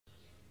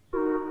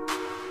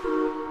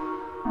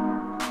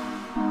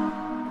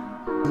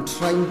I'm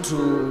trying to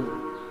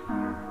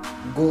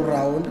go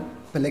round,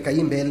 peleka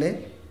hii mbele,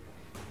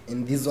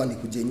 and this one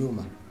ikuje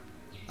nyuma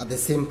at the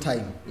same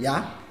time.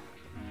 Yeah?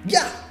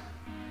 Yeah!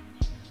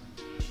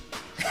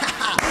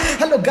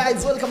 Hello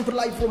guys, welcome to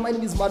Live Pro. My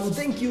name is Manu.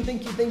 Thank you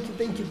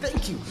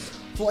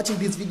for watching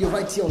this video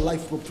right here on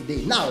Live Pro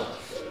today. Now,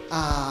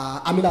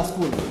 I'm in a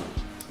school.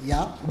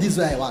 Yeah, this is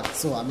where I work,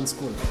 so I'm in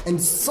school. And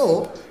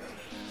so,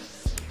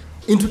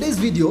 in today's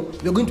video,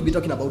 we're going to be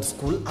talking about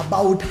school,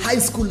 about high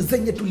school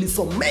zenye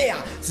tulisomea.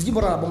 Sijui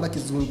mbona nabonga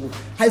kizungu.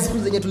 High school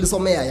zenye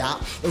tulisomea, yeah.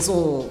 And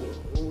so,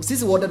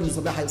 sisi wote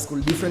tulisomea high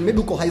school different. Maybe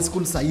uko high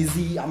school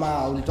saizi,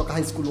 ama ulitoka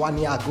high school 1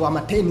 year ago, ama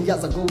 10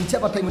 years ago,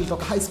 whichever time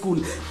ulitoka high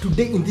school.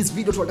 Today in this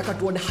video tunataka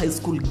tuone high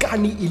school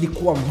gani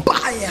ilikuwa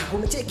mbaya.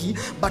 Unacheki,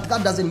 but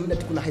that doesn't mean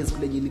that kuna high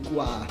school yenye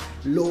ilikuwa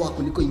lower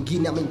kuliko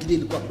ingine, ama ingine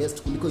ilikuwa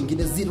best kuliko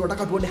ingine.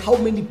 Tunataka tuone how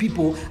many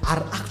people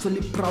are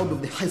actually proud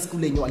of the high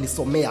school yenye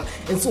walisomea.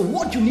 And so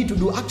what you need to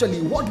do,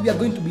 actually what we are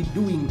going to be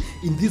doing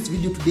in this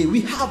video today,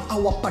 we have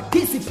our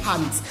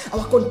participants.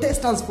 Our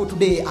contestants for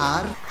today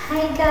are...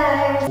 Hi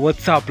guys.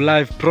 What's up,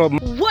 Live Pro?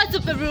 What's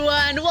up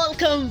everyone?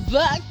 Welcome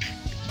back.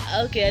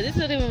 Okay, this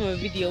is not even my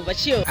video, but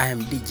sure. I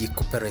am DJ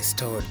Cooper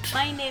Restored.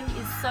 My name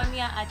is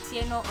Sonia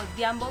Atieno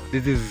Odhiambo.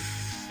 This is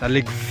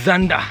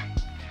Alexander.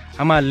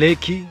 I'm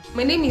Aleki.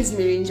 My name is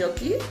Mirin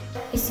Joki.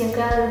 It's your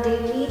girl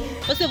Davy.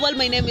 First of all,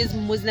 my name is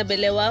Muzna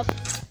Belewa.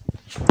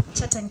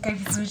 Chata nikai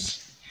vizuri.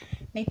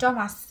 Naitwa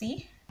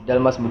Masi.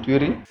 Dalmas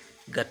Mutwiri.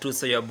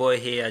 Gatuso, your boy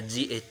here,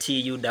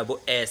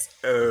 GATUSSO.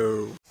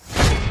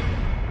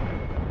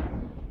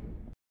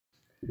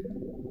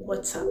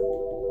 What's up?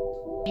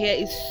 Here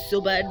is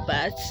so bad,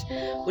 but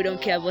we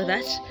don't care about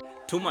that.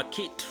 Tuma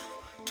kit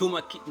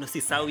no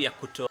sisau ya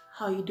kuto.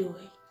 How you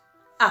doing?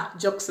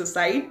 Jokes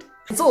aside.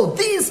 So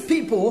these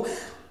people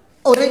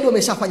already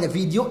wameshafanya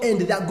video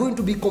and they are going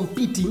to be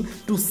competing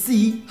to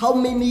see how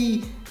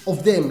many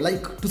of them,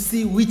 like to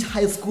see which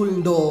high school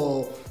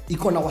ndo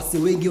iko na wase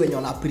wengi wenye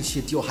wana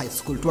appreciate your high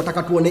school.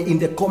 Tunataka tuone in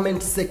the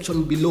comment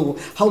section below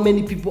how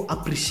many people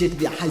appreciate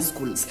their high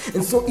schools.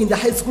 And so in the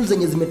high schools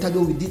zenye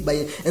zimetajwa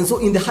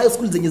in the high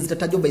schools zenye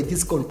zitatajwa by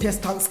these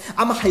contestants,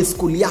 ama high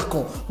school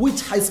yako,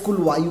 which high school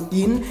were you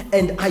in,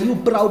 and are you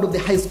proud of the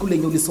high school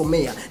yenye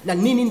ulisomea? Na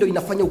nini ndo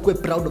inafanya ukue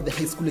proud of the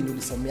high school yenye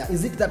ulisomea?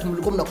 Is it that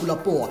mlikuwa mnakula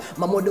poa,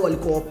 mamode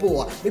walikuwa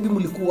poa, maybe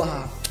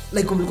mlikuwa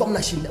like mlikuwa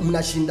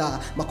mnashinda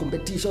ma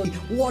competition?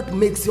 What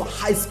makes your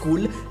high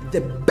school the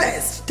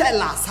best?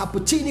 Tell us hapo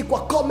chini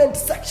kwa comment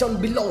section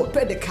below.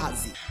 Twende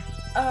kazi.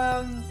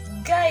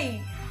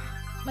 Guy,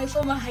 my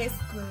former high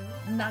school,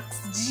 Nax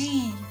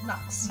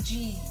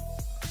G.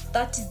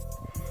 That is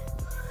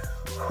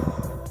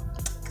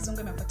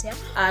kizungu imepotea.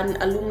 An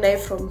alumni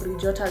from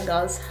Bridgewater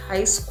Girls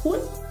High School.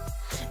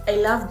 I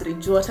love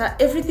Bridgewater.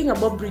 Everything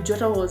about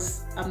Bridgewater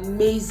was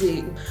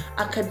amazing.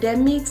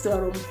 Academics, they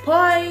were on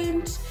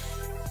point.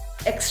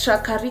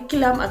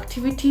 Extracurriculum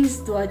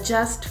activities, they were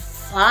just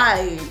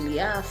fine.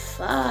 Yeah,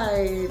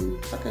 fine.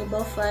 Talking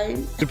about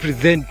fine.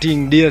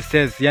 Representing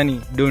DSS,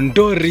 yani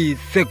Dondori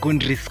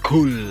Secondary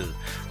School.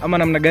 Ama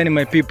namna gani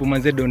my people,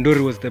 manze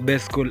Dondori was the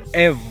best school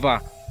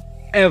ever.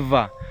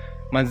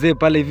 Manze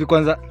pale hivi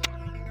kwanza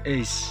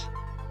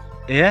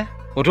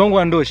watu wangu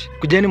wandoshi,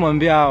 kujeni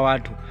mwambia hawa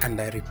watu.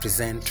 And I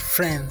represent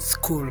Friends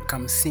School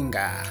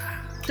Kamsinga.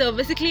 So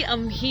basically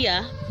I'm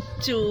here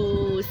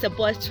to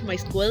support my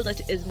school,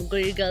 that is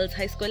Mugori Girls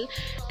High School,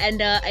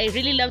 and I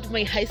really loved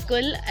my high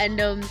school,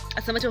 and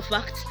as a matter of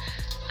fact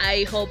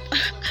I hope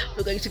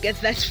we're going to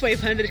get that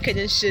 500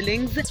 Kenyan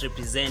shillings.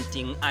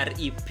 Representing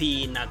REP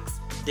Nax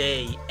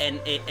Day,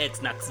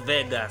 NAX Nax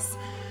Vegas.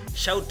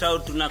 Shout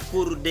out to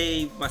Nakuru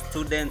Day, my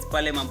students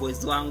pale,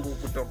 maboys wangu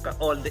kutoka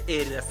all the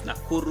areas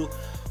Nakuru,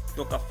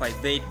 kutoka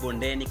 58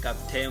 Bondeni,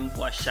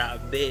 Kaptempo,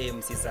 Shabe,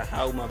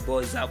 msisahau my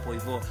boys hapo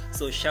hivyo.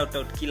 So shout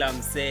out kila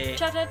msee.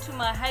 Shout out to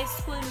my high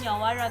school,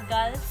 Nyawara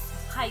Girls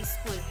High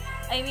School.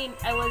 I mean,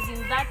 I was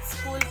in that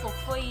school for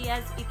 4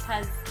 years. It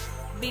has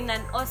been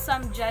an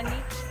awesome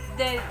journey.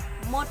 The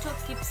motto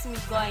keeps me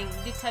going.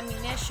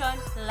 Determination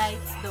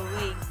lights the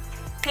way.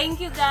 Thank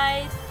you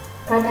guys.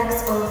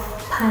 Products of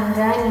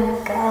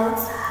Pangani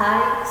Girls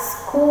High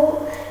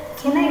School.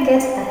 Can I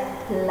get a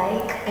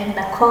like and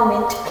a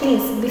comment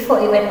please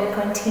before even we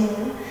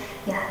continue?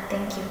 Yeah,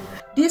 thank you.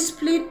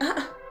 Discipline.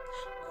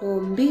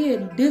 Kumbie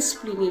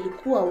discipline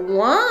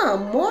ilikuwa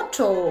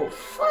motto.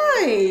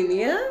 Fine,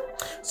 yeah.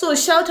 So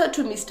shout out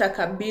to Mr.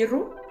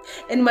 Kabiru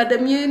and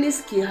Madam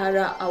Eunice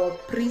Kihara, our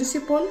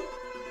principal.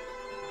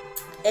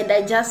 And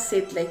I just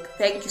said like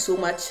thank you so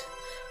much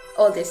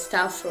all the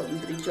staff from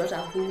Bridgewater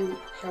who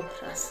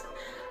helped us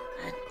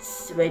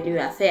when we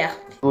were there.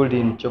 Schooled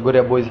in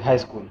Chogoria Boys High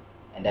School,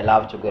 and I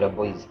love Chogoria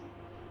Boys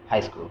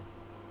High School.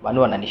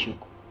 Banu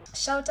wananishuku.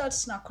 Shout out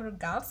to Nakuru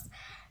Girls.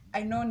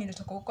 I know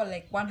nilitoka huko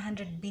like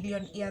 100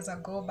 billion years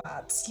ago,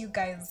 but you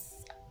guys,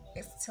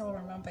 I still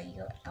remember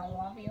you. I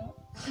love you.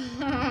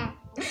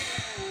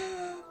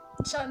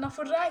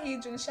 Nafurahi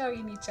juu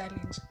nishawini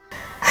challenge.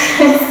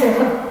 So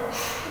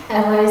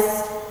I was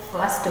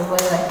first of all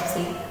like to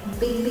say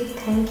big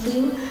thank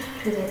you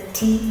to the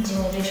T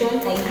generation.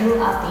 I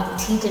grew up in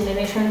T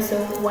generation, so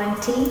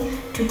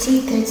 1T,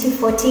 2T, 3T,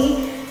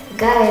 4T.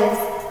 Guys,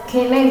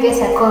 can I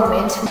get a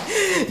comment?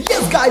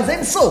 Yes, guys,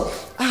 and so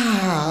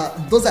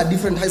those are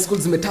different high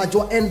schools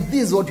zimetajwa, and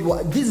this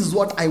is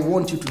what I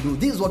want you to do.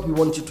 This is what we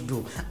want you to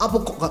do. Hapo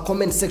kwa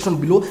comment section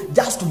below,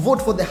 just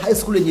vote for the high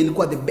school yenye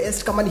ilikuwa the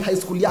best. Kama ni high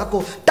school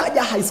yako,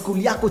 taja high school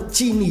yako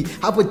chini.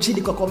 Hapo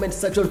chini kwa comment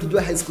section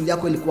tujue high school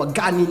yako ilikuwa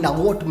gani na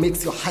what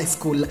makes your high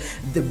school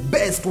the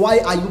best. Why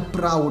are you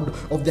proud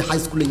of the high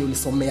school yenye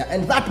ulisomea?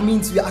 And that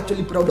means we are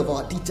actually proud of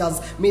our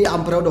teachers. Me,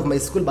 I'm proud of my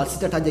school, but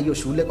sitataja hiyo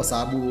shule kwa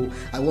sababu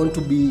I want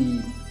to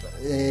be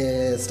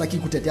sitaki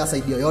kutetea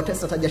side yoyote,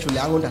 sitataja shule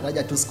yangu,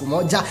 nitataja tu siku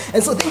moja.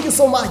 And so thank you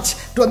so much.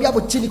 Tuambie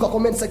hapo chini kwa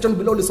comment section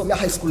below ulisomea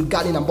high school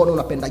gani na mbona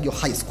unapenda hiyo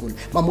high school.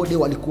 Mamode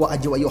walikuwa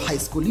aje wa hiyo high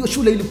school? Hiyo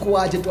shule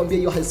ilikuwa aje? Tuambie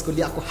hiyo high school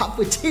yako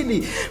hapo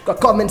chini kwa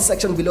comment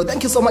section below.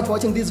 Thank you so much for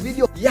watching this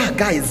video. Yeah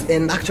guys,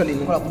 and actually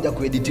nilikuwa nakuja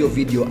kuedit hiyo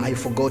video, I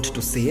forgot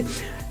to say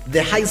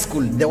the high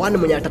school, the one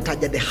mwenye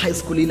atataja the high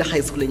school, ile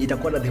high school yenye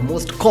itakuwa na the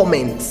most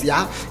comments,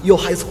 yeah, your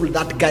high school,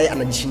 that guy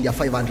anajishindia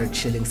 500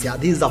 shillings, yeah.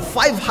 This is a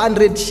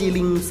 500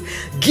 shillings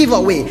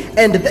giveaway,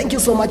 and thank you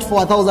so much for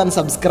 1,000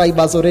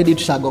 subscribers already.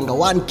 Tushagonga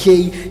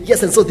 1k.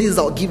 Yes, and so this is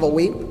our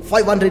giveaway,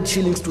 500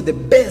 shillings to the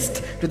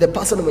best, to the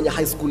person mwenye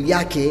high school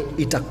yake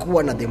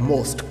itakuwa na the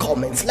most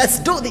comments. Let's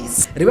do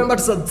this. Remember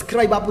to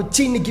subscribe hapo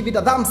chini, give it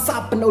a thumbs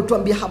up, na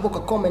utuambie hapo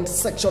kwa comment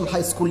section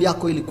high school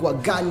yako ilikuwa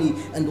gani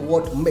and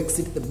what makes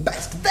it the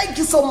best. Thank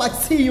you so much.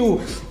 See you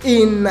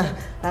in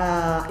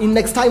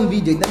next time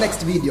video, in the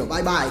next video.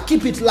 Bye bye.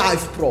 Keep it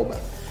live probe.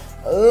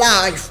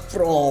 Live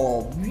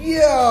probe.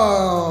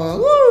 Yeah.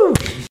 Woo.